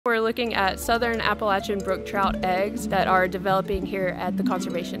We're looking at Southern Appalachian Brook Trout eggs that are developing here at the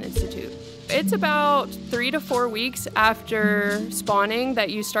Conservation Institute. It's about 3 to 4 weeks after spawning that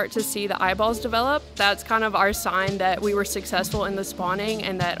you start to see the eyeballs develop. That's kind of our sign that we were successful in the spawning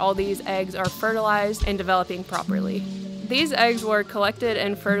and that all these eggs are fertilized and developing properly. These eggs were collected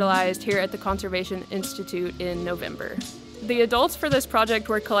and fertilized here at the Conservation Institute in November. The adults for this project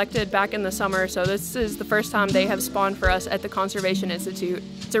were collected back in the summer, so this is the first time they have spawned for us at the Conservation Institute.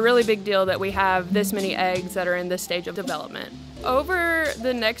 It's a really big deal that we have this many eggs that are in this stage of development. Over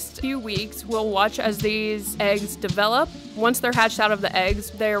the next few weeks, we'll watch as these eggs develop. Once they're hatched out of the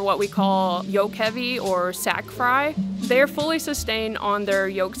eggs, they're what we call yolk heavy or sac fry. They're fully sustained on their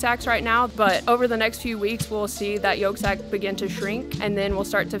yolk sacs right now, but over the next few weeks, we'll see that yolk sac begin to shrink, and then we'll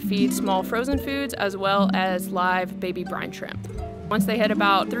start to feed small frozen foods as well as live baby brine shrimp. Once they hit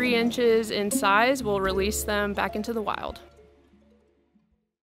about 3 inches in size, we'll release them back into the wild.